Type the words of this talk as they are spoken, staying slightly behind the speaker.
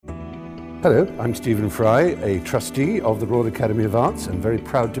Hello, I'm Stephen Fry, a trustee of the Royal Academy of Arts and very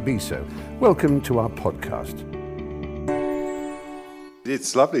proud to be so. Welcome to our podcast.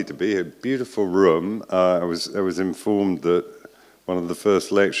 It's lovely to be here. Beautiful room. I was informed that one of the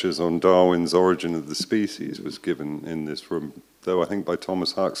first lectures on Darwin's Origin of the Species was given in this room, though I think by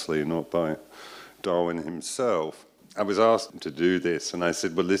Thomas Huxley, not by Darwin himself. I was asked to do this, and I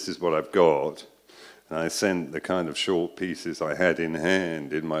said, well, this is what I've got. And I sent the kind of short pieces I had in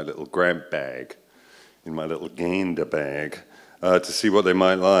hand in my little grab bag, in my little gander bag, to see what they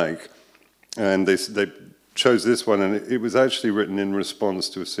might like. And they chose this one, and it was actually written in response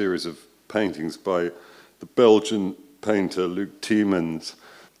to a series of paintings by the Belgian painter Luc Tiemens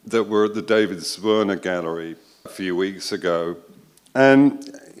that were at the David Zwirner Gallery a few weeks ago.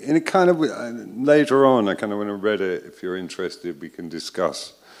 And it kind of, later on, when I read it, if you're interested, we can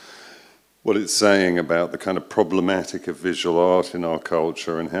discuss what it's saying about the kind of problematic of visual art in our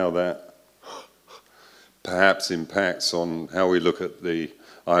culture and how that perhaps impacts on how we look at the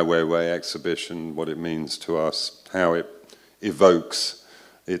Ai Weiwei exhibition, what it means to us, how it evokes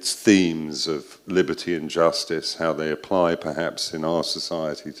its themes of liberty and justice, how they apply perhaps in our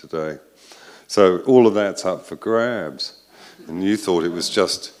society today. So all of that's up for grabs. And you thought it was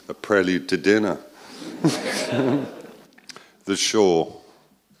just a prelude to dinner. The Shore.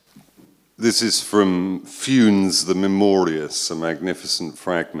 This is from Funes the Memorious, a magnificent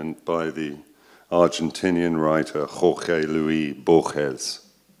fragment by the Argentinian writer Jorge Luis Borges.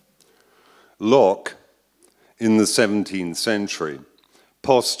 Locke, in the 17th century,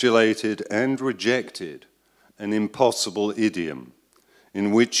 postulated and rejected an impossible idiom in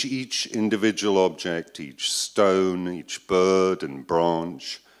which each individual object, each stone, each bird and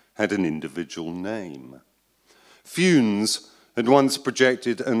branch had an individual name. Funes had once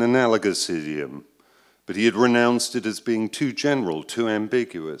projected an analogous idiom, but he had renounced it as being too general, too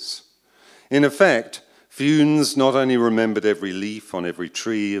ambiguous. In effect, Funes not only remembered every leaf on every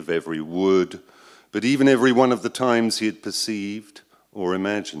tree of every wood, but even every one of the times he had perceived or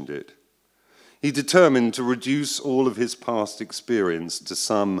imagined it. He determined to reduce all of his past experience to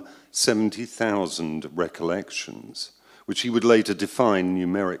some 70,000 recollections, which he would later define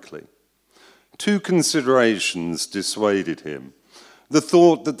numerically. Two considerations dissuaded him: the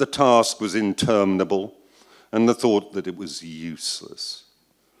thought that the task was interminable and the thought that it was useless.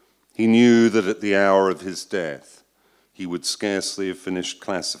 He knew that at the hour of his death, he would scarcely have finished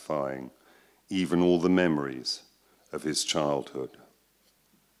classifying even all the memories of his childhood.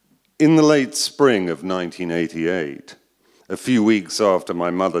 In the late spring of 1988, a few weeks after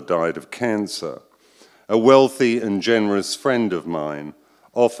my mother died of cancer, a wealthy and generous friend of mine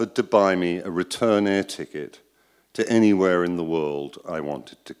offered to buy me a return air ticket to anywhere in the world I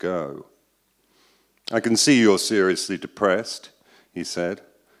wanted to go. "I can see you're seriously depressed," he said,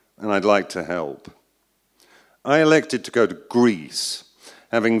 "and I'd like to help." I elected to go to Greece,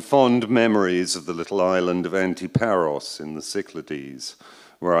 having fond memories of the little island of Antiparos in the Cyclades,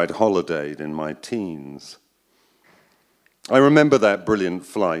 where I'd holidayed in my teens. I remember that brilliant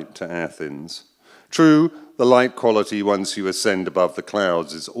flight to Athens. True, the light quality once you ascend above the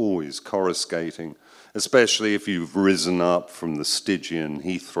clouds is always coruscating, especially if you've risen up from the Stygian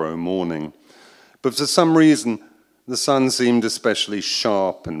Heathrow morning. But for some reason, the sun seemed especially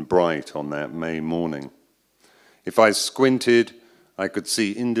sharp and bright on that May morning. If I squinted, I could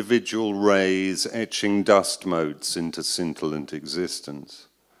see individual rays etching dust motes into scintillant existence.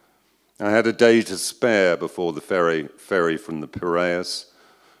 I had a day to spare before the ferry from the Piraeus,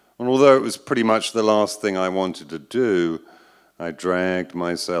 and although it was pretty much the last thing I wanted to do, I dragged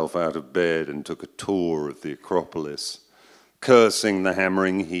myself out of bed and took a tour of the Acropolis, cursing the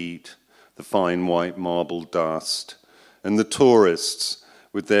hammering heat, the fine white marble dust, and the tourists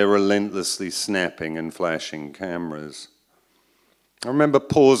with their relentlessly snapping and flashing cameras. I remember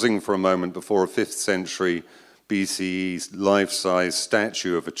pausing for a moment before a 5th century BCE life-size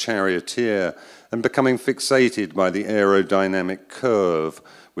statue of a charioteer and becoming fixated by the aerodynamic curve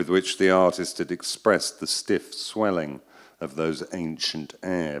with which the artist had expressed the stiff swelling of those ancient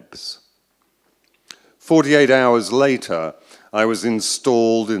abs. 48 hours later, I was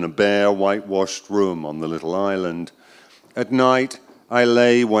installed in a bare, whitewashed room on the little island. At night, I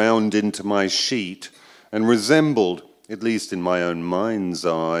lay wound into my sheet and resembled, at least in my own mind's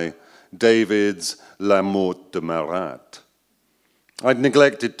eye, David's La Morte de Marat. I'd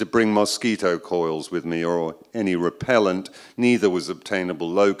neglected to bring mosquito coils with me or any repellent. Neither was obtainable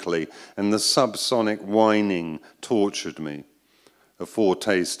locally, and the subsonic whining tortured me, a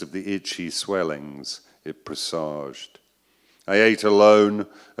foretaste of the itchy swellings it presaged. I ate alone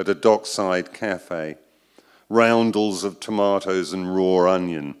at a dockside cafe, roundels of tomatoes and raw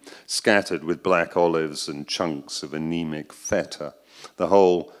onion, scattered with black olives and chunks of anemic feta, the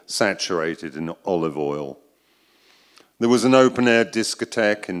whole saturated in olive oil. There was an open-air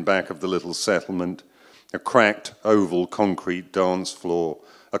discotheque in back of the little settlement, a cracked oval concrete dance floor,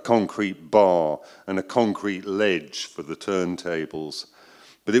 a concrete bar, and a concrete ledge for the turntables.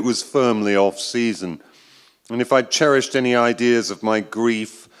 But it was firmly off-season, and if I'd cherished any ideas of my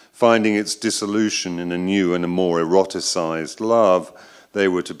grief finding its dissolution in a new and a more eroticized love, they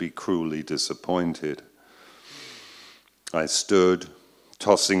were to be cruelly disappointed. I stood,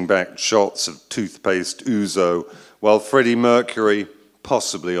 tossing back shots of toothpaste ouzo, while Freddie Mercury,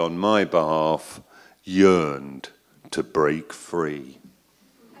 possibly on my behalf, yearned to break free.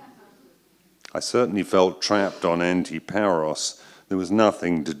 I certainly felt trapped on Antiparos. There was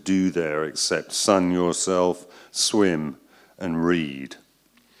nothing to do there except sun yourself, swim, and read.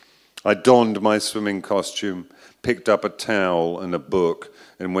 I donned my swimming costume, picked up a towel and a book,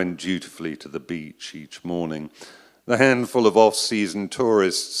 and went dutifully to the beach each morning. The handful of off-season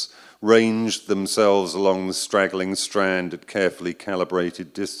tourists ranged themselves along the straggling strand at carefully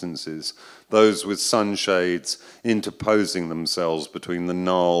calibrated distances, those with sunshades interposing themselves between the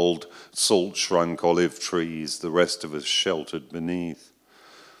gnarled, salt-shrunk olive trees the rest of us sheltered beneath.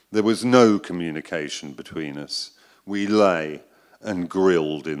 There was no communication between us. We lay and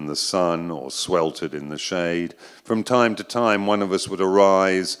grilled in the sun or sweltered in the shade. From time to time, one of us would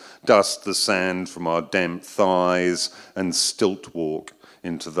arise, dust the sand from our damp thighs, and stilt walk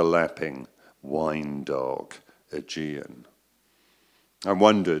into the lapping, wine-dark Aegean. I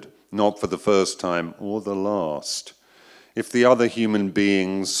wondered, not for the first time or the last, if the other human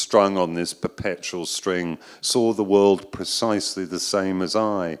beings strung on this perpetual string saw the world precisely the same as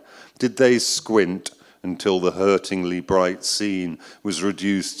I. Did they squint until the hurtingly bright scene was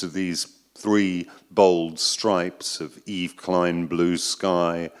reduced to these 3 bold stripes of Yves Klein blue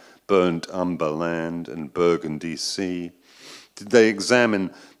sky, burnt umber land, and burgundy sea? Did they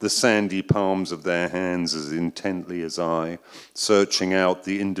examine the sandy palms of their hands as intently as I, searching out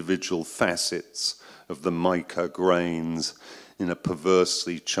the individual facets of the mica grains in a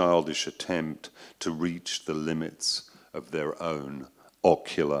perversely childish attempt to reach the limits of their own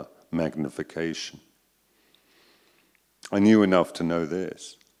ocular magnification? I knew enough to know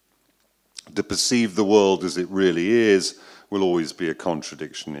this. To perceive the world as it really is will always be a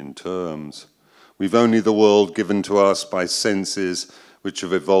contradiction in terms. We've only the world given to us by senses which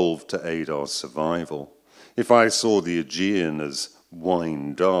have evolved to aid our survival. If I saw the Aegean as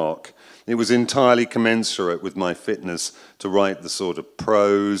wine dark, it was entirely commensurate with my fitness to write the sort of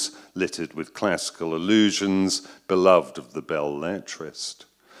prose, littered with classical allusions, beloved of the belles lettres.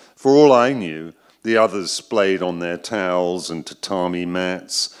 For all I knew, the others splayed on their towels and tatami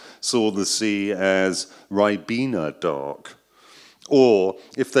mats saw the sea as Ribena dark. Or,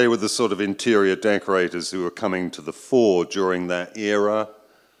 if they were the sort of interior decorators who were coming to the fore during that era,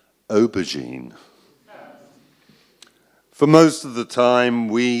 aubergine. For most of the time,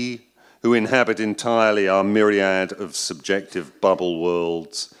 we, who inhabit entirely our myriad of subjective bubble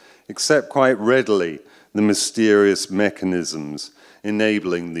worlds, accept quite readily the mysterious mechanisms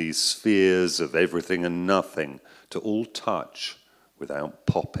enabling these spheres of everything and nothing to all touch without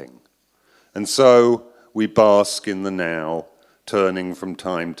popping. And so we bask in the now, turning from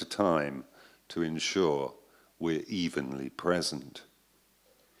time to time to ensure we're evenly present.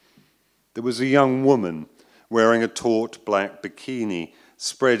 There was a young woman wearing a taut black bikini,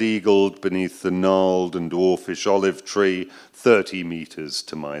 spread-eagled beneath the gnarled and dwarfish olive tree 30 meters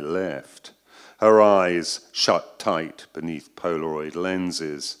to my left. Her eyes shut tight beneath Polaroid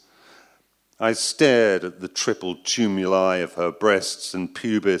lenses. I stared at the triple tumuli of her breasts and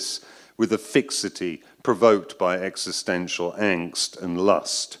pubis with a fixity provoked by existential angst and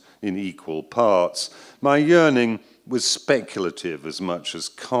lust in equal parts. My yearning was speculative as much as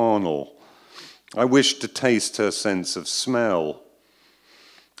carnal. I wished to taste her sense of smell.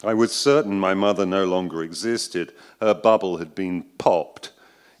 I was certain my mother no longer existed. Her bubble had been popped.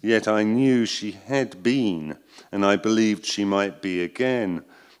 Yet I knew she had been, and I believed she might be again.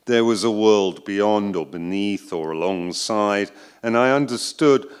 There was a world beyond or beneath or alongside, and I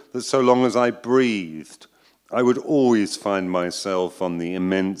understood that so long as I breathed, I would always find myself on the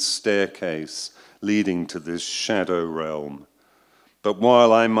immense staircase leading to this shadow realm. But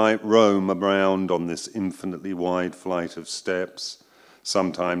while I might roam around on this infinitely wide flight of steps,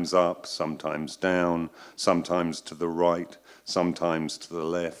 sometimes up, sometimes down, sometimes to the right, sometimes to the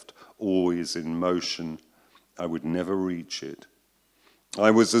left, always in motion, I would never reach it.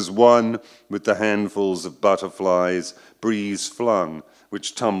 I was as one with the handfuls of butterflies, breeze-flung,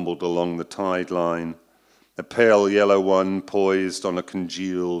 which tumbled along the tide line. a pale yellow one poised on a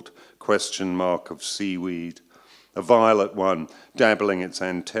congealed question mark of seaweed, a violet one dabbling its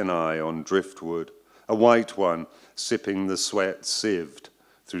antennae on driftwood, a white one sipping the sweat sieved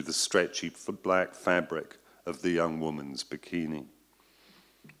through the stretchy black fabric of the young woman's bikini.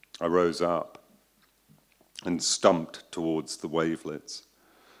 I rose up and stumped towards the wavelets,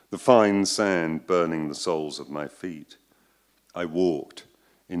 the fine sand burning the soles of my feet. I walked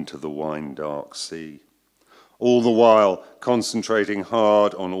into the wine-dark sea, all the while concentrating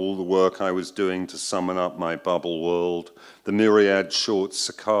hard on all the work I was doing to summon up my bubble world, the myriad short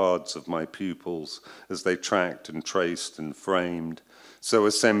saccades of my pupils as they tracked and traced and framed, so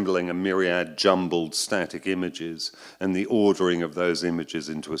assembling a myriad jumbled static images and the ordering of those images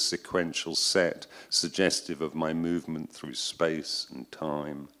into a sequential set suggestive of my movement through space and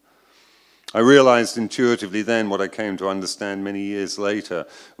time. I realized intuitively then what I came to understand many years later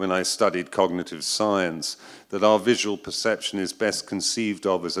when I studied cognitive science, that our visual perception is best conceived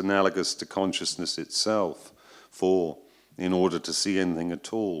of as analogous to consciousness itself, for in order to see anything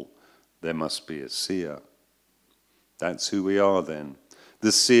at all, there must be a seer. That's who we are then,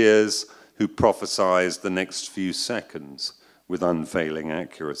 the seers who prophesize the next few seconds with unfailing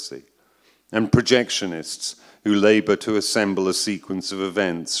accuracy, and projectionists who labor to assemble a sequence of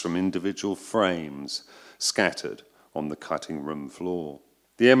events from individual frames scattered on the cutting room floor.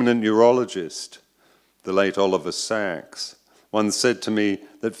 The eminent neurologist, the late Oliver Sacks, once said to me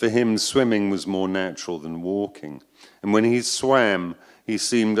that for him swimming was more natural than walking, and when he swam, he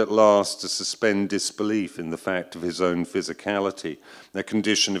seemed at last to suspend disbelief in the fact of his own physicality, a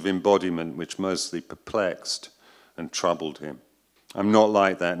condition of embodiment which mostly perplexed and troubled him. I'm not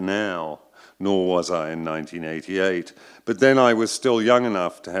like that now, nor was I in 1988, but then I was still young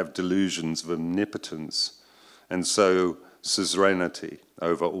enough to have delusions of omnipotence, and so suzerainty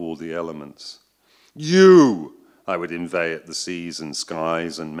over all the elements. You, I would inveigh at the seas and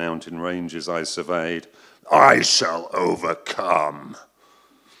skies and mountain ranges I surveyed, I shall overcome.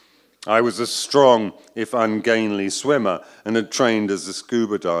 I was a strong, if ungainly, swimmer and had trained as a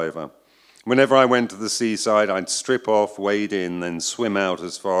scuba diver. Whenever I went to the seaside, I'd strip off, wade in, then swim out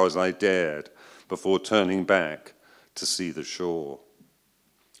as far as I dared before turning back to see the shore.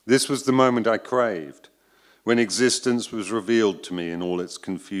 This was the moment I craved, when existence was revealed to me in all its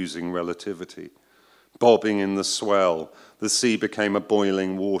confusing relativity. Bobbing in the swell, the sea became a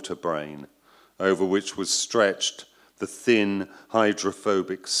boiling water brain, over which was stretched the thin,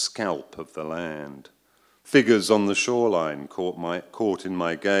 hydrophobic scalp of the land. Figures on the shoreline caught in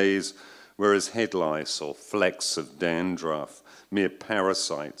my gaze, whereas head lice or flecks of dandruff, mere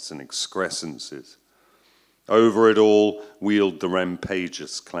parasites and excrescences. Over it all wheeled the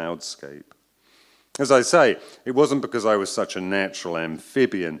rampageous cloudscape. As I say, it wasn't because I was such a natural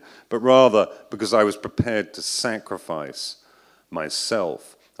amphibian, but rather because I was prepared to sacrifice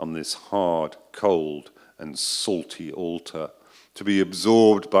myself on this hard, cold, and salty altar, to be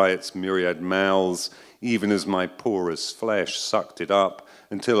absorbed by its myriad mouths, even as my porous flesh sucked it up,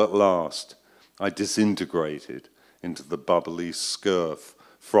 until at last I disintegrated into the bubbly scurf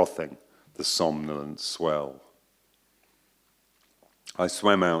frothing the somnolent swell. I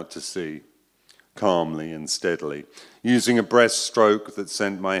swam out to sea, calmly and steadily, using a breaststroke that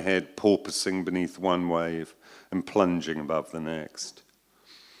sent my head porpoising beneath one wave and plunging above the next.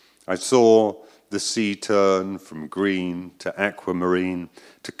 I saw the sea turn from green to aquamarine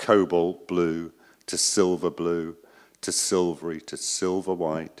to cobalt blue to silver blue to silvery to silver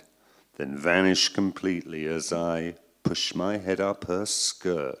white, then vanish completely as I push my head up her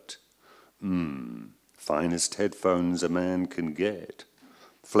skirt. Finest headphones a man can get.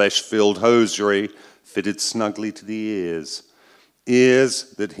 Flesh-filled hosiery fitted snugly to the ears,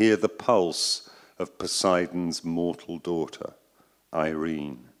 ears that hear the pulse of Poseidon's mortal daughter,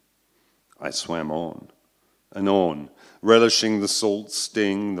 Irene. I swam on and on, relishing the salt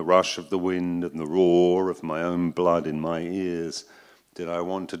sting, the rush of the wind, and the roar of my own blood in my ears. Did I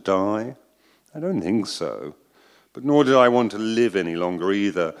want to die? I don't think so. But nor did I want to live any longer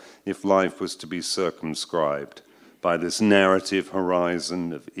either, if life was to be circumscribed by this narrative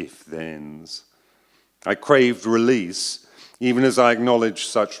horizon of if-thens. I craved release, even as I acknowledged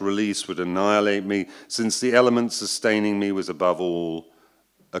such release would annihilate me, since the element sustaining me was above all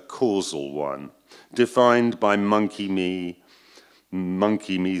a causal one, defined by monkey me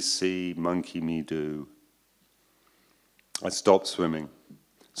see, monkey me do. I stopped swimming,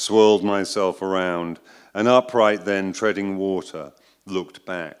 swirled myself around, and upright then, treading water, looked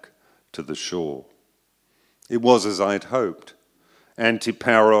back to the shore. It was as I'd hoped.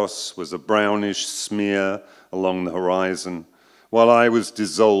 Antiparos was a brownish smear along the horizon, while I was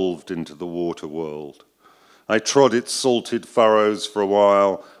dissolved into the water world. I trod its salted furrows for a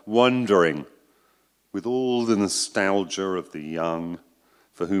while, wondering, with all the nostalgia of the young,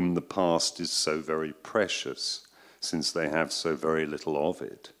 for whom the past is so very precious, since they have so very little of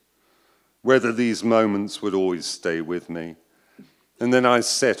it, whether these moments would always stay with me. And then I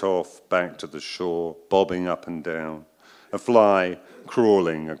set off back to the shore, bobbing up and down, a fly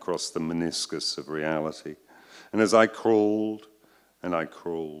crawling across the meniscus of reality. And as I crawled, and I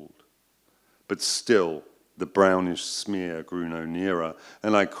crawled, but still the brownish smear grew no nearer,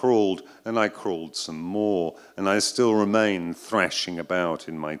 and I crawled some more, and I still remained thrashing about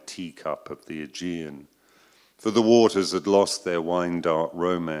in my teacup of the Aegean. For the waters had lost their wine-dark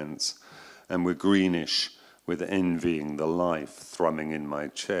romance, and were greenish with envying the life thrumming in my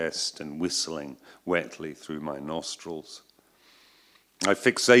chest and whistling wetly through my nostrils. I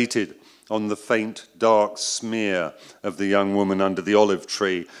fixated on the faint, dark smear of the young woman under the olive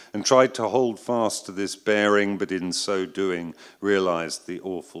tree and tried to hold fast to this bearing, but in so doing realized the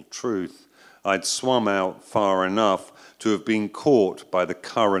awful truth. I'd swum out far enough to have been caught by the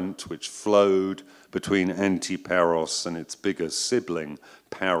current which flowed between Antiparos and its bigger sibling,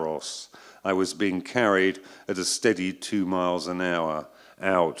 Paros. I was being carried at a steady 2 miles an hour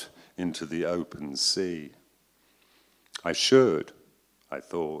out into the open sea. I should, I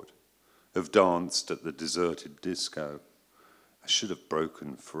thought, have danced at the deserted disco. I should have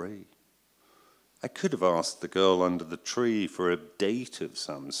broken free. I could have asked the girl under the tree for a date of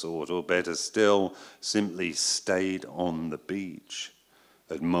some sort, or better still, simply stayed on the beach,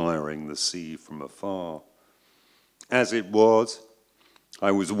 admiring the sea from afar. As it was,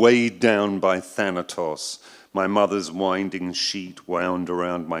 I was weighed down by Thanatos, my mother's winding sheet wound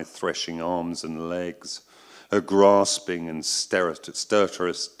around my threshing arms and legs. Her grasping and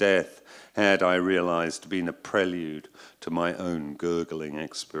stertorous death had, I realized, been a prelude to my own gurgling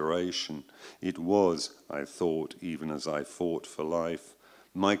expiration. It was, I thought, even as I fought for life,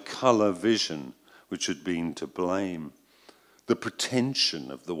 my colour vision which had been to blame, the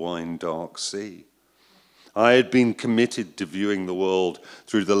pretension of the wine-dark sea. I had been committed to viewing the world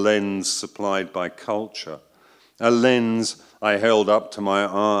through the lens supplied by culture, a lens I held up to my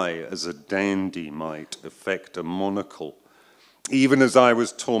eye as a dandy might affect a monocle. Even as I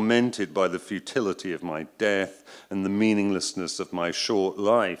was tormented by the futility of my death and the meaninglessness of my short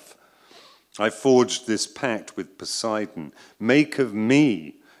life, I forged this pact with Poseidon. Make of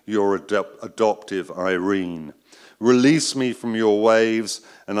me your adoptive Irene. Release me from your waves,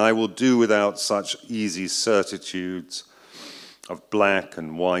 and I will do without such easy certitudes of black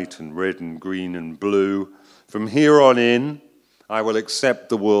and white and red and green and blue. From here on in, I will accept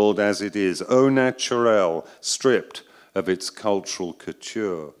the world as it is, au naturel, stripped of its cultural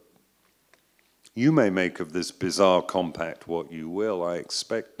couture. You may make of this bizarre compact what you will. I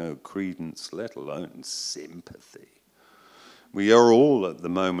expect no credence, let alone sympathy. We are all at the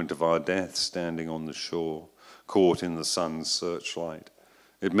moment of our death standing on the shore, caught in the sun's searchlight,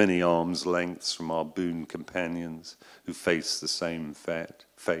 at many arms' lengths from our boon companions who face the same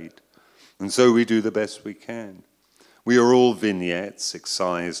fate. And so we do the best we can. We are all vignettes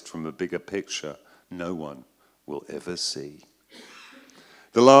excised from a bigger picture no one will ever see.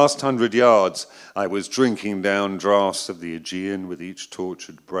 The last 100 yards, I was drinking down draughts of the Aegean with each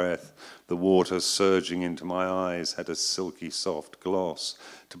tortured breath. The water surging into my eyes had a silky soft gloss.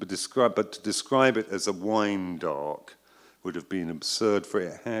 But to describe it as a wine dark would have been absurd, for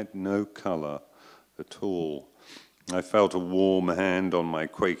it had no colour at all. I felt a warm hand on my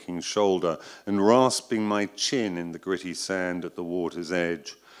quaking shoulder, and rasping my chin in the gritty sand at the water's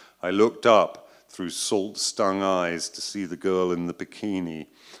edge, I looked up through salt-stung eyes to see the girl in the bikini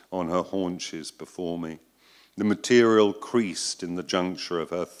on her haunches before me. The material creased in the juncture of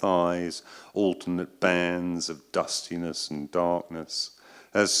her thighs, alternate bands of dustiness and darkness.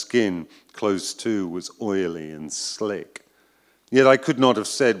 Her skin, close to, was oily and slick. Yet I could not have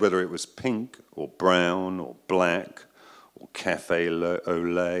said whether it was pink or brown or black or cafe au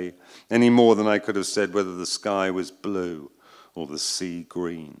lait, any more than I could have said whether the sky was blue or the sea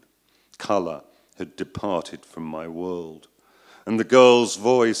green. Colour had departed from my world. And the girl's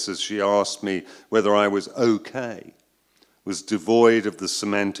voice, as she asked me whether I was okay, was devoid of the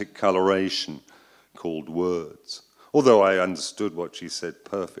semantic coloration called words, although I understood what she said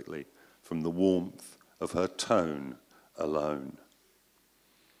perfectly from the warmth of her tone alone.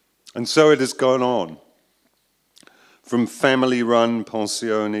 And so it has gone on, from family-run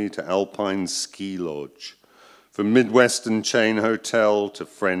pensione to alpine ski lodge, from Midwestern chain hotel to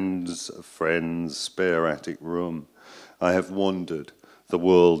friends of friends' spare attic room. I have wandered the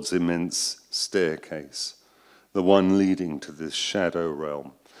world's immense staircase, the one leading to this shadow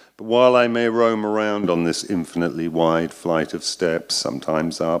realm, But while I may roam around on this infinitely wide flight of steps,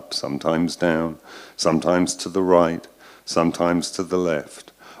 sometimes up, sometimes down, sometimes to the right, sometimes to the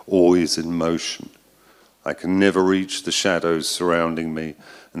left, always in motion, I can never reach the shadows surrounding me,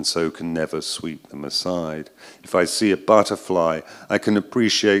 and so can never sweep them aside. If I see a butterfly, I can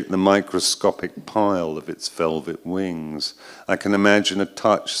appreciate the microscopic pile of its velvet wings. I can imagine a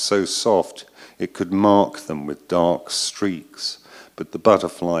touch so soft it could mark them with dark streaks, but the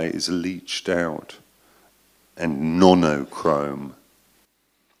butterfly is leached out and monochrome.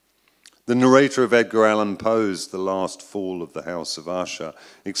 The narrator of Edgar Allan Poe's The Last Fall of the House of Usher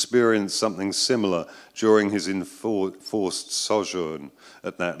experienced something similar during his enforced sojourn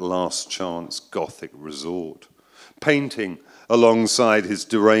at that last chance Gothic resort. Painting alongside his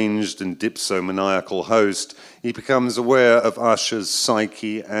deranged and dipsomaniacal host, he becomes aware of Usher's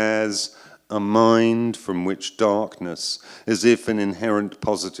psyche as a mind from which darkness, as if an inherent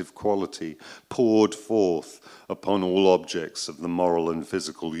positive quality, poured forth upon all objects of the moral and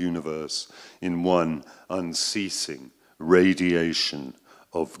physical universe in one unceasing radiation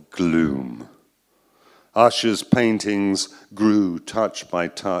of gloom. Usher's paintings grew touch by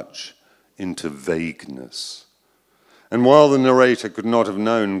touch into vagueness. And while the narrator could not have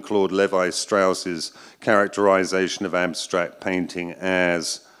known Claude Lévi-Strauss's characterization of abstract painting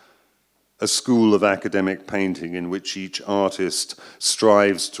as a school of academic painting in which each artist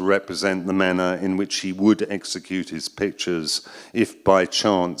strives to represent the manner in which he would execute his pictures if by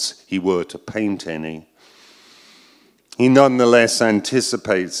chance he were to paint any, he nonetheless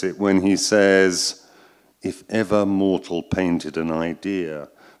anticipates it when he says, "If ever mortal painted an idea,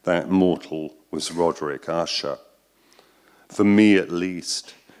 that mortal was Roderick Usher." For me at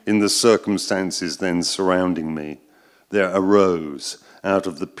least, in the circumstances then surrounding me, there arose out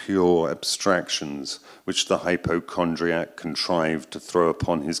of the pure abstractions which the hypochondriac contrived to throw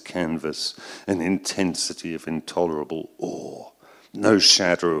upon his canvas an intensity of intolerable awe, no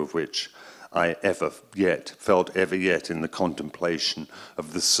shadow of which I felt ever yet in the contemplation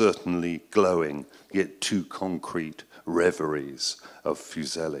of the certainly glowing yet too concrete reveries of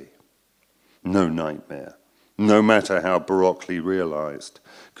Fuseli. No nightmare, no matter how baroquely realized,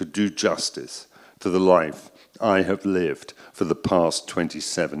 could do justice to the life I have lived for the past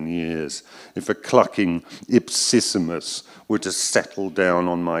 27 years. If a clucking ipsissimus were to settle down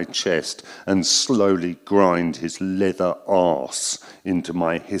on my chest and slowly grind his leather arse into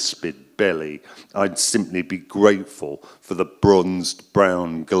my hispid belly, I'd simply be grateful for the bronzed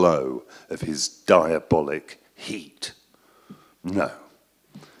brown glow of his diabolic heat. No,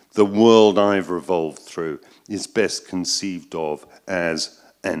 the world I've revolved through is best conceived of as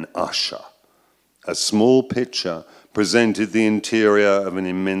an usher. A small picture presented the interior of an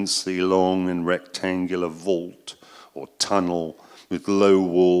immensely long and rectangular vault or tunnel with low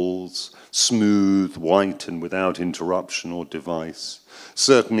walls, smooth, white, and without interruption or device.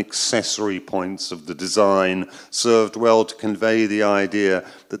 Certain accessory points of the design served well to convey the idea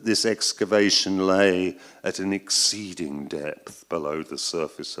that this excavation lay at an exceeding depth below the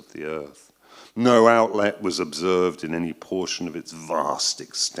surface of the earth. No outlet was observed in any portion of its vast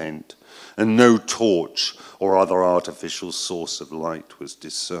extent, and no torch or other artificial source of light was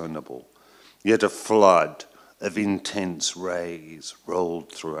discernible. Yet a flood of intense rays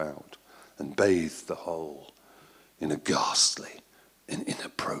rolled throughout and bathed the whole in a ghastly and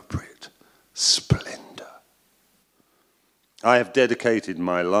inappropriate splendor. I have dedicated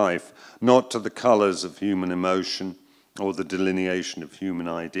my life not to the colors of human emotion or the delineation of human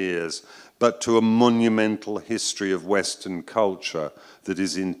ideas, but to a monumental history of Western culture that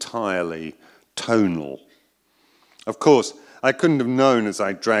is entirely tonal. Of course, I couldn't have known as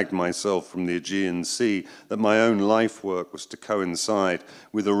I dragged myself from the Aegean Sea that my own life work was to coincide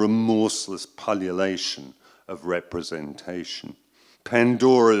with a remorseless pullulation of representation.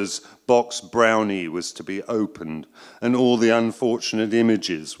 Pandora's box brownie was to be opened, and all the unfortunate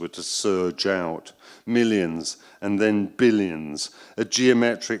images were to surge out. Millions and then billions, a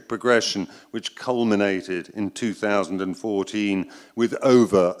geometric progression which culminated in 2014 with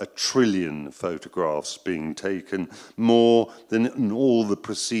over 1 trillion photographs being taken, more than in all the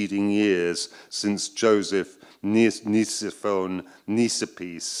preceding years since Joseph Nisiphone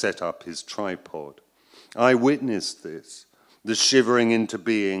Nisipes set up his tripod. I witnessed this, the shivering into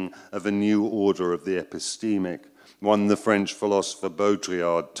being of a new order of the epistemic, one the French philosopher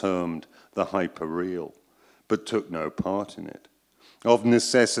Baudrillard termed the hyperreal, but took no part in it. Of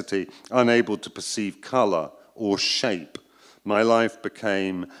necessity, unable to perceive colour or shape, my life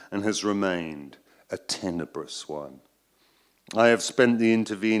became and has remained a tenebrous one. I have spent the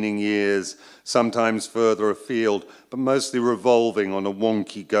intervening years, sometimes further afield, but mostly revolving on a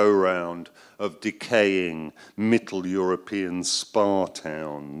wonky go-round of decaying Middle European spa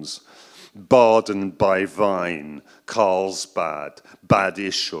towns. Baden bei Wein, Karlsbad, Bad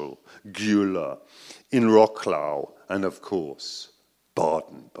Ischl, Güler, in Wroclaw, and of course,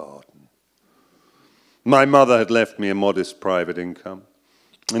 Baden-Baden. My mother had left me a modest private income,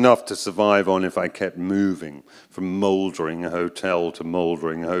 enough to survive on if I kept moving from mouldering hotel to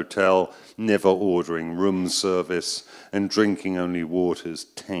mouldering hotel, never ordering room service and drinking only waters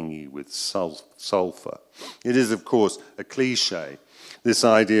tangy with sulfur. It is, of course, a cliche, this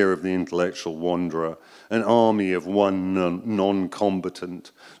idea of the intellectual wanderer, an army of one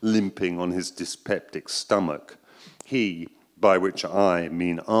non-combatant limping on his dyspeptic stomach. He, by which I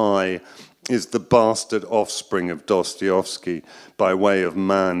mean I, is the bastard offspring of Dostoevsky by way of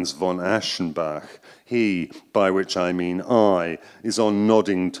Mans von Aschenbach. He, by which I mean I, is on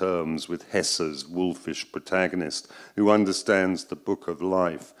nodding terms with Hesse's wolfish protagonist, who understands the book of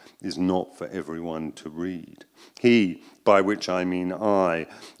life is not for everyone to read. He, by which I mean I,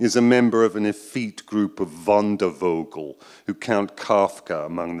 is a member of an effete group of Wandervogel who count Kafka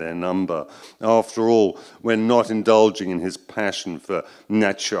among their number. After all, when not indulging in his passion for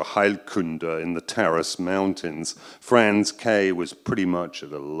Naturheilkunde in the Taurus Mountains, Franz K. was pretty much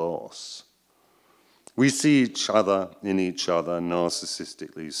at a loss. We see each other in each other,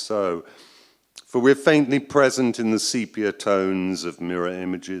 narcissistically so, for we're faintly present in the sepia tones of mirror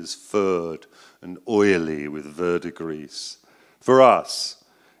images, furred and oily with verdigris. For us,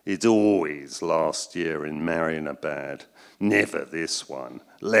 it's always last year in Marienabad, never this one,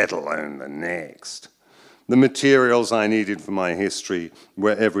 let alone the next. The materials I needed for my history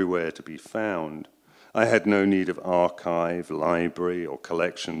were everywhere to be found. I had no need of archive, library, or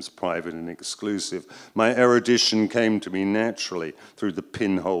collections private and exclusive. My erudition came to me naturally through the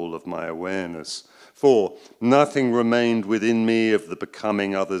pinhole of my awareness, for nothing remained within me of the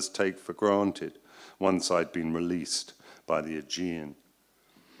becoming others take for granted once I'd been released by the Aegean.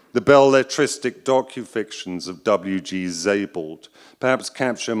 The belletristic docufictions of W.G. Zabelt perhaps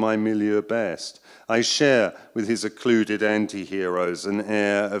capture my milieu best. I share with his occluded anti-heroes an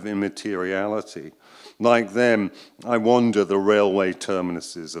air of immateriality. Like them, I wander the railway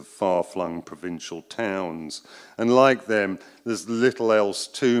terminuses of far-flung provincial towns, and like them, there's little else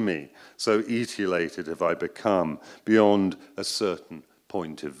to me, so etiolated have I become, beyond a certain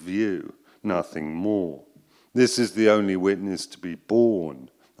point of view, nothing more. This is the only witness to be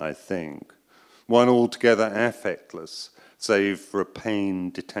born, I think, one altogether affectless, save for a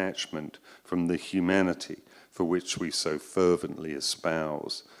pained detachment from the humanity for which we so fervently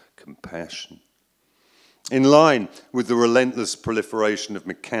espouse compassion. In line with the relentless proliferation of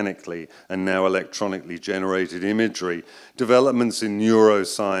mechanically and now electronically generated imagery, developments in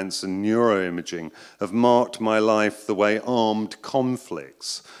neuroscience and neuroimaging have marked my life the way armed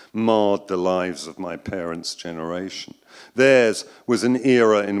conflicts marred the lives of my parents' generation. Theirs was an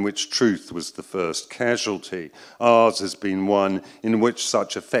era in which truth was the first casualty. Ours has been one in which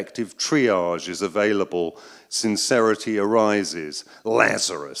such effective triage is available. Sincerity arises,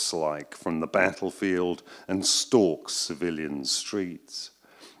 Lazarus-like, from the battlefield and stalks civilian streets.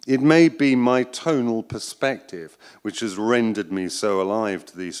 It may be my tonal perspective which has rendered me so alive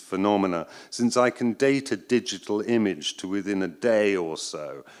to these phenomena, since I can date a digital image to within a day or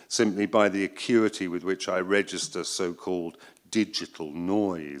so, simply by the acuity with which I register so-called digital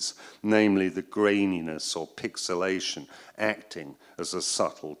noise, namely the graininess or pixelation acting as a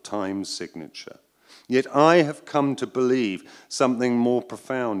subtle time signature. Yet I have come to believe something more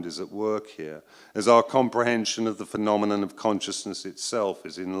profound is at work here, as our comprehension of the phenomenon of consciousness itself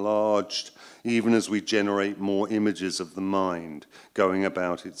is enlarged, even as we generate more images of the mind going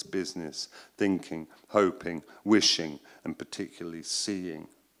about its business, thinking, hoping, wishing, and particularly seeing.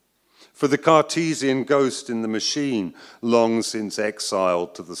 For the Cartesian ghost in the machine, long since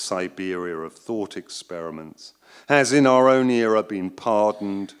exiled to the Siberia of thought experiments, has in our own era been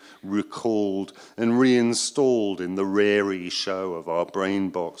pardoned, recalled, and reinstalled in the raree show of our brain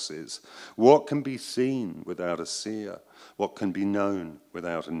boxes. What can be seen without a seer? What can be known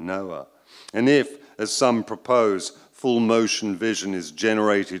without a knower? And if, as some propose, full motion vision is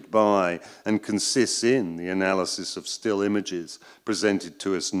generated by and consists in the analysis of still images presented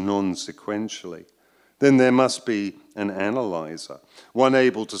to us non-sequentially, then there must be an analyzer, one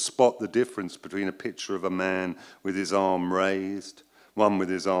able to spot the difference between a picture of a man with his arm raised, one with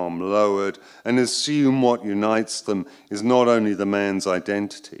his arm lowered, and assume what unites them is not only the man's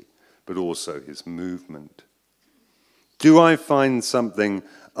identity, but also his movement. Do I find something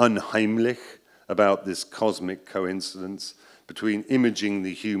unheimlich about this cosmic coincidence? between imaging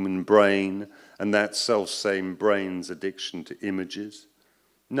the human brain and that self-same brain's addiction to images?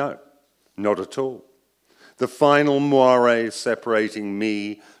 No, not at all. The final moire separating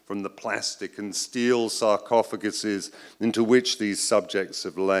me from the plastic and steel sarcophaguses into which these subjects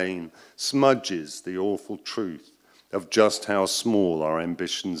have lain smudges the awful truth of just how small our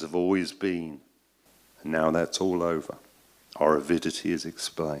ambitions have always been. And now that's all over. Our avidity is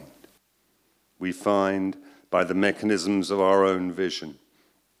explained. We find, by the mechanisms of our own vision,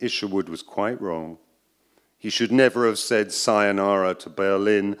 Isherwood was quite wrong. He should never have said sayonara to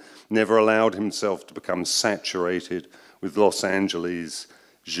Berlin, never allowed himself to become saturated with Los Angeles'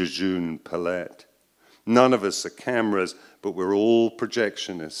 jejune palette. None of us are cameras, but we're all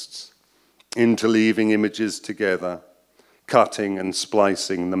projectionists, interleaving images together, cutting and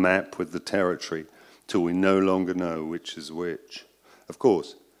splicing the map with the territory till we no longer know which is which. Of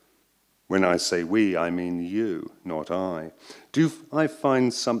course, when I say we, I mean you, not I. Do I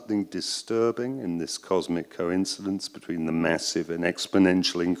find something disturbing in this cosmic coincidence between the massive and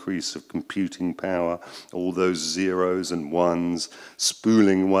exponential increase of computing power, all those zeros and ones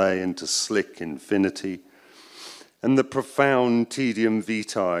spooling away into slick infinity, and the profound tedium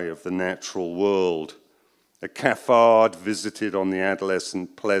vitae of the natural world, a cafard visited on the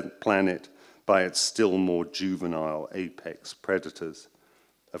adolescent planet by its still more juvenile apex predators?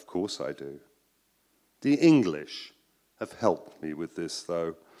 Of course I do. The English have helped me with this,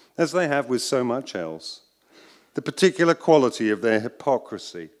 though, as they have with so much else. The particular quality of their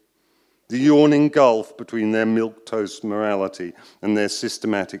hypocrisy, the yawning gulf between their milquetoast morality and their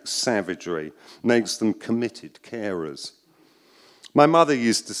systematic savagery, makes them committed carers. My mother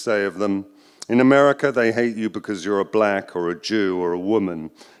used to say of them, in America they hate you because you're a black or a Jew or a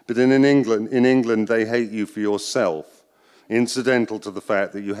woman, but in England they hate you for yourself, incidental to the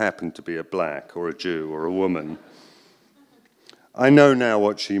fact that you happen to be a black or a Jew or a woman. I know now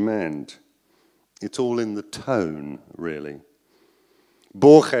what she meant. It's all in the tone, really.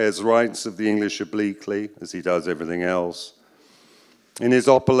 Borges writes of the English obliquely, as he does everything else. In his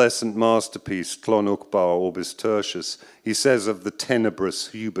opalescent masterpiece, Clonukbar Orbis Tertius, he says of the tenebrous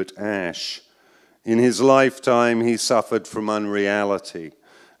Hubert Ashe, in his lifetime he suffered from unreality,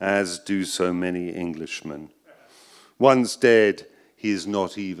 as do so many Englishmen. Once dead, he is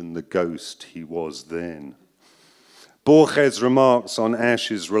not even the ghost he was then. Borges remarks on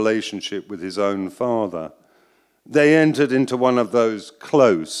Ashe's relationship with his own father. They entered into one of those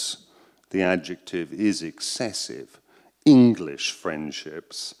close, the adjective is excessive, English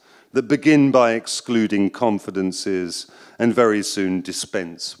friendships that begin by excluding confidences and very soon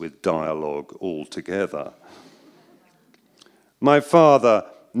dispense with dialogue altogether. My father,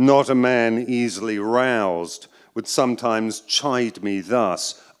 not a man easily roused, would sometimes chide me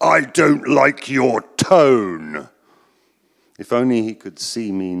thus, "I don't like your tone." If only he could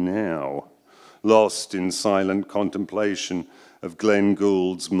see me now, lost in silent contemplation of Glenn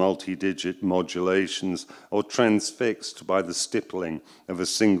Gould's multi-digit modulations, or transfixed by the stippling of a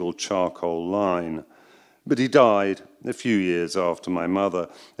single charcoal line. But he died a few years after my mother,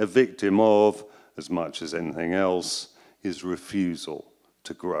 a victim of, as much as anything else, his refusal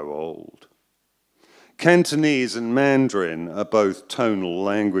to grow old. Cantonese and Mandarin are both tonal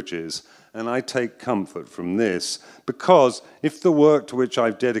languages, and I take comfort from this, because if the work to which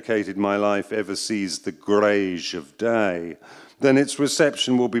I've dedicated my life ever sees the greige of day, then its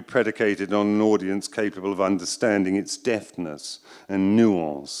reception will be predicated on an audience capable of understanding its deftness and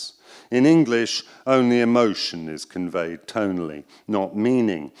nuance. In English, only emotion is conveyed tonally, not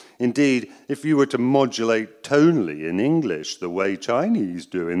meaning. Indeed, if you were to modulate tonally in English the way Chinese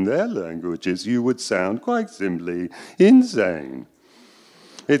do in their languages, you would sound quite simply insane.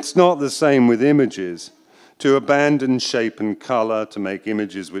 It's not the same with images. To abandon shape and color to make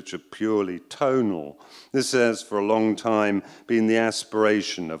images which are purely tonal, this has for a long time been the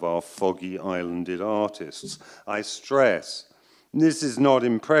aspiration of our foggy islanded artists. I stress, this is not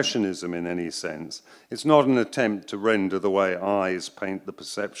impressionism in any sense. It's not an attempt to render the way eyes paint the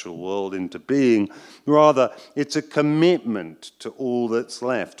perceptual world into being. Rather, it's a commitment to all that's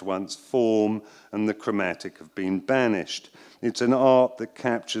left once form and the chromatic have been banished. It's an art that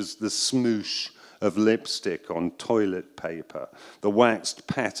captures the smoosh of lipstick on toilet paper, the waxed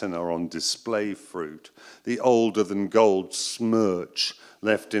patina on display fruit, the older-than-gold smirch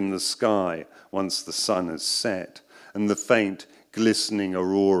left in the sky once the sun has set, and the faint glistening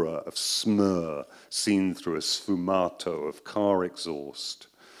aurora of smur seen through a sfumato of car exhaust.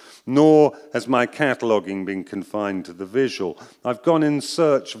 Nor has my cataloguing been confined to the visual. I've gone in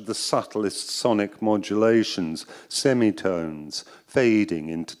search of the subtlest sonic modulations, semitones, fading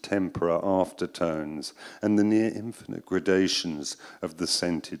into tempera aftertones, and the near infinite gradations of the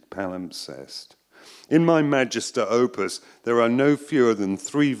scented palimpsest. In my Magister opus, there are no fewer than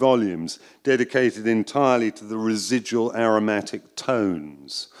 3 volumes dedicated entirely to the residual aromatic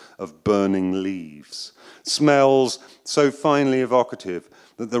tones of burning leaves, smells so finely evocative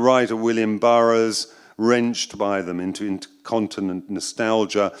that the writer William Burroughs, wrenched by them into incontinent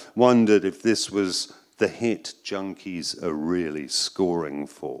nostalgia, wondered if this was the hit junkies are really scoring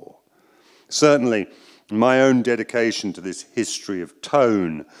for. Certainly, my own dedication to this history of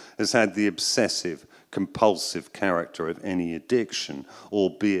tone has had the obsessive, compulsive character of any addiction,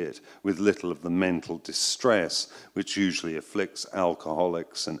 albeit with little of the mental distress which usually afflicts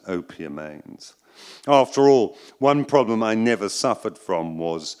alcoholics and opiumanes. After all, one problem I never suffered from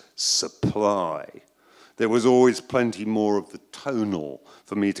was supply. There was always plenty more of the tonal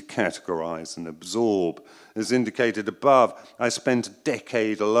for me to categorize and absorb. As indicated above, I spent a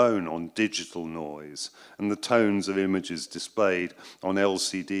decade alone on digital noise and the tones of images displayed on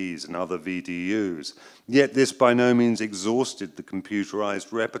LCDs and other VDUs. Yet this by no means exhausted the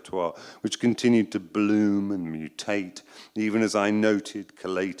computerized repertoire, which continued to bloom and mutate, even as I noted,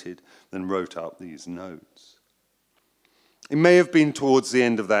 collated, and wrote up these notes. It may have been towards the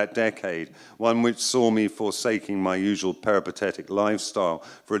end of that decade, one which saw me forsaking my usual peripatetic lifestyle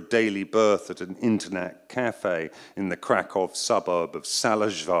for a daily berth at an internet cafe in the Krakow suburb of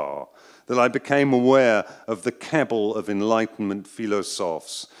Salazar, that I became aware of the cabal of Enlightenment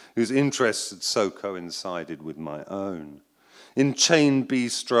philosophes whose interests had so coincided with my own. In chain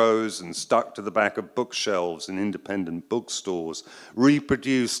bistros and stuck to the back of bookshelves in independent bookstores,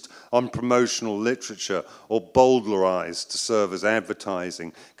 reproduced on promotional literature or bowdlerized to serve as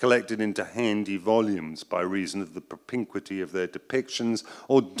advertising, collected into handy volumes by reason of the propinquity of their depictions,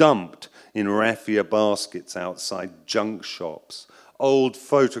 or dumped in raffia baskets outside junk shops. Old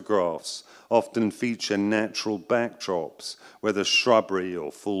photographs often feature natural backdrops, whether shrubbery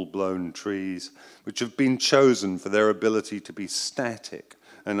or full-blown trees, which have been chosen for their ability to be static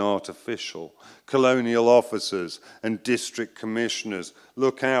and artificial. Colonial officers and district commissioners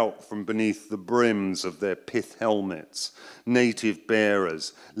look out from beneath the brims of their pith helmets. Native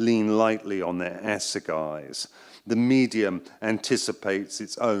bearers lean lightly on their assegais. The medium anticipates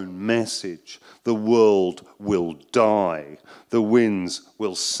its own message. The world will die. The winds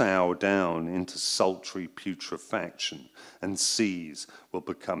will sough down into sultry putrefaction, and seas will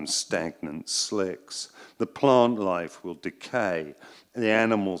become stagnant slicks. The plant life will decay. The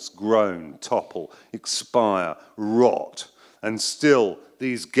animals groan, topple, expire, rot. And still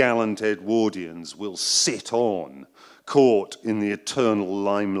these gallant Edwardians will sit on, caught in the eternal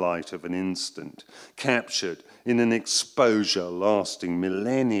limelight of an instant, captured in an exposure lasting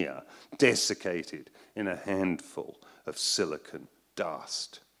millennia, desiccated in a handful of silicon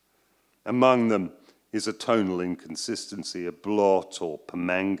dust. Among them is a tonal inconsistency, a blot or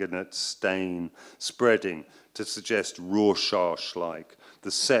permanganate stain spreading to suggest Rorschach-like,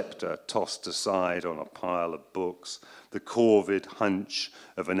 the scepter tossed aside on a pile of books, the corvid hunch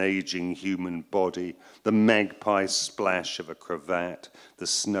of an aging human body, the magpie splash of a cravat, the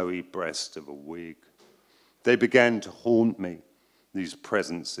snowy breast of a wig. They began to haunt me, these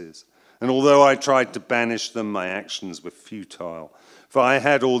presences, and although I tried to banish them, my actions were futile, for I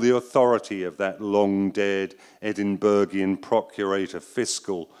had all the authority of that long-dead Edinburghian procurator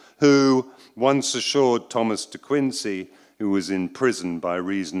fiscal, who once assured Thomas de Quincey, who was in prison by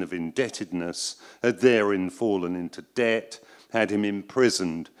reason of indebtedness, had therein fallen into debt, had him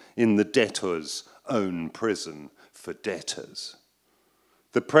imprisoned in the debtor's own prison for debtors.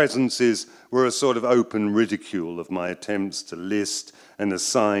 The presences were a sort of open ridicule of my attempts to list and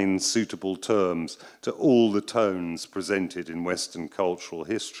assign suitable terms to all the tones presented in Western cultural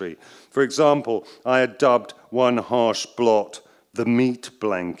history. For example, I had dubbed one harsh blot the meat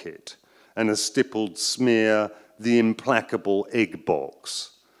blanket and a stippled smear the implacable egg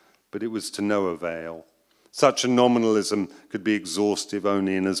box, but it was to no avail. Such a nominalism could be exhaustive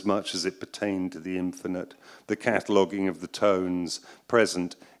only inasmuch as it pertained to the infinite, the cataloguing of the tones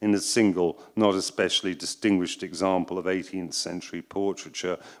present in a single, not especially distinguished example of 18th century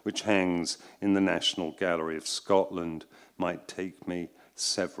portraiture, which hangs in the National Gallery of Scotland, might take me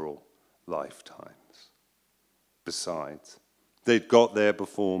several lifetimes. Besides, they'd got there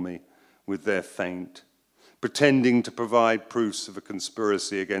before me with their feint, pretending to provide proofs of a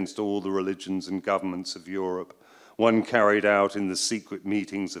conspiracy against all the religions and governments of Europe, one carried out in the secret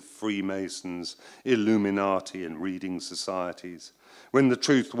meetings of Freemasons, Illuminati, and reading societies, when the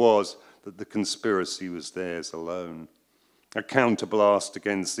truth was that the conspiracy was theirs alone. A counterblast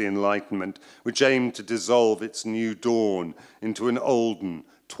against the Enlightenment, which aimed to dissolve its new dawn into an olden,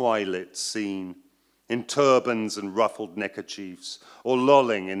 twilit scene, in turbans and ruffled neckerchiefs, or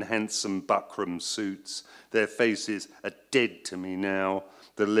lolling in handsome buckram suits. Their faces are dead to me now,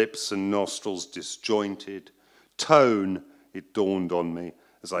 the lips and nostrils disjointed. Tone, it dawned on me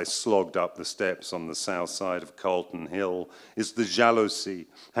as I slogged up the steps on the south side of Carlton Hill, is the jalousie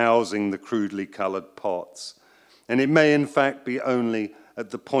housing the crudely coloured pots. And it may in fact be only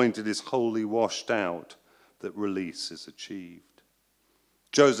at the point it is wholly washed out that release is achieved.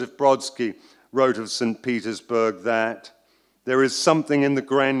 Joseph Brodsky wrote of St. Petersburg that there is something in the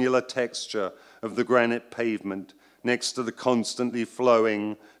granular texture of the granite pavement next to the constantly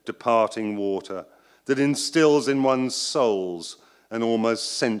flowing, departing water that instills in one's souls an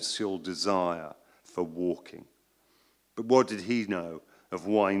almost sensual desire for walking. But what did he know of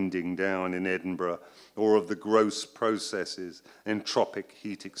winding down in Edinburgh, or of the gross processes, entropic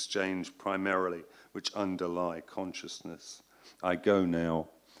heat exchange primarily, which underlie consciousness? I go now,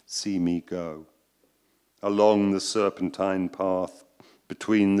 see me go. Along the serpentine path,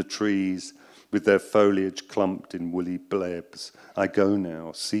 between the trees, with their foliage clumped in woolly blebs, I go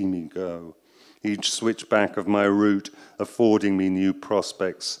now, see me go. Each switchback of my route affording me new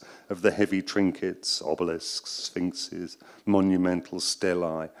prospects of the heavy trinkets, obelisks, sphinxes, monumental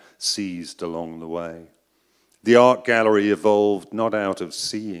stelae seized along the way. The art gallery evolved not out of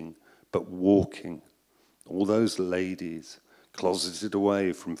seeing, but walking. All those ladies, closeted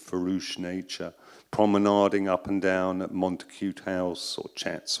away from Farouche nature, promenading up and down at Montacute House or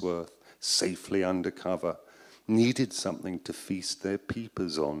Chatsworth, safely undercover, needed something to feast their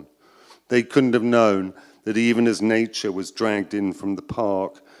peepers on. They couldn't have known that even as nature was dragged in from the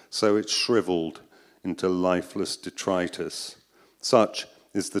park, so it shriveled into lifeless detritus. Such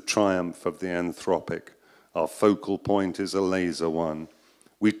is the triumph of the anthropic. Our focal point is a laser one.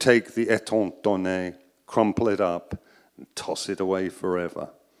 We take the étant donné, crumple it up, and toss it away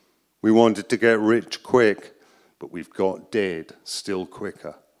forever. We wanted to get rich quick, but we've got dead still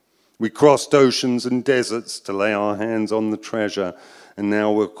quicker. We crossed oceans and deserts to lay our hands on the treasure, and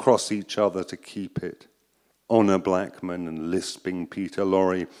now we'll cross each other to keep it. Honor Blackman and lisping Peter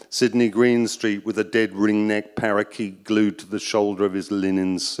Lorre, Sydney Greenstreet with a dead ringneck parakeet glued to the shoulder of his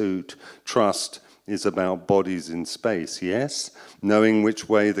linen suit. Trust is about bodies in space, yes? Knowing which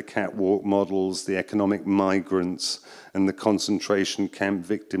way the catwalk models, the economic migrants, and the concentration camp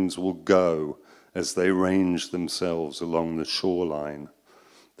victims will go as they range themselves along the shoreline.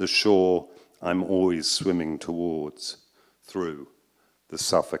 The shore I'm always swimming towards, through the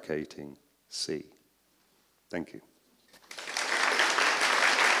suffocating sea. Thank you.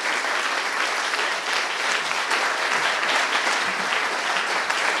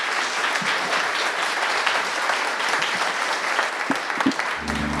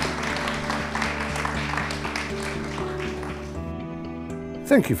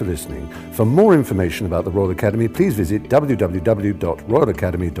 Thank you for listening. For more information about the Royal Academy, please visit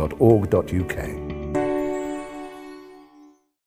www.royalacademy.org.uk.